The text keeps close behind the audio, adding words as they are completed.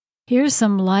Here's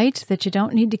some light that you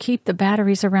don't need to keep the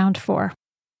batteries around for.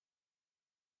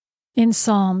 In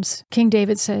Psalms, King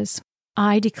David says,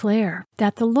 I declare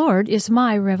that the Lord is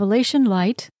my revelation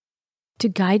light to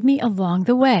guide me along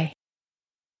the way.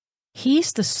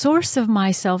 He's the source of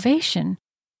my salvation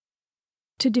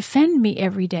to defend me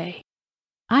every day.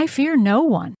 I fear no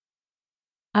one.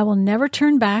 I will never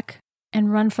turn back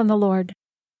and run from the Lord.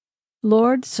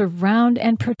 Lord, surround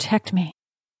and protect me.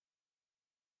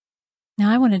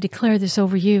 Now I want to declare this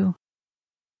over you.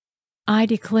 I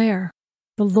declare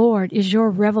the Lord is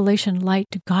your revelation light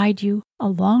to guide you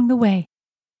along the way.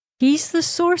 He's the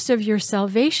source of your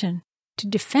salvation to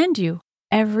defend you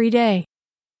every day.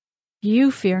 You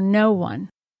fear no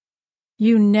one.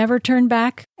 You never turn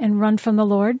back and run from the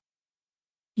Lord.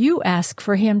 You ask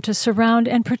for Him to surround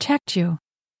and protect you.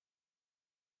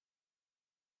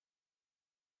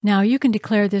 Now you can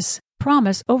declare this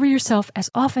promise over yourself as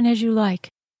often as you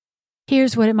like.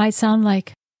 Here's what it might sound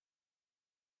like.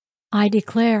 I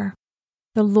declare,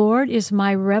 the Lord is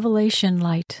my revelation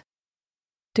light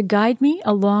to guide me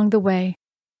along the way.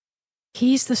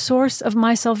 He's the source of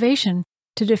my salvation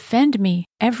to defend me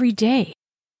every day.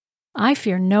 I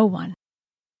fear no one.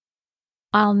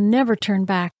 I'll never turn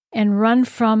back and run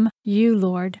from you,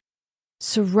 Lord.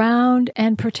 Surround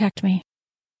and protect me.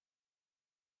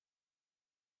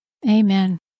 Amen.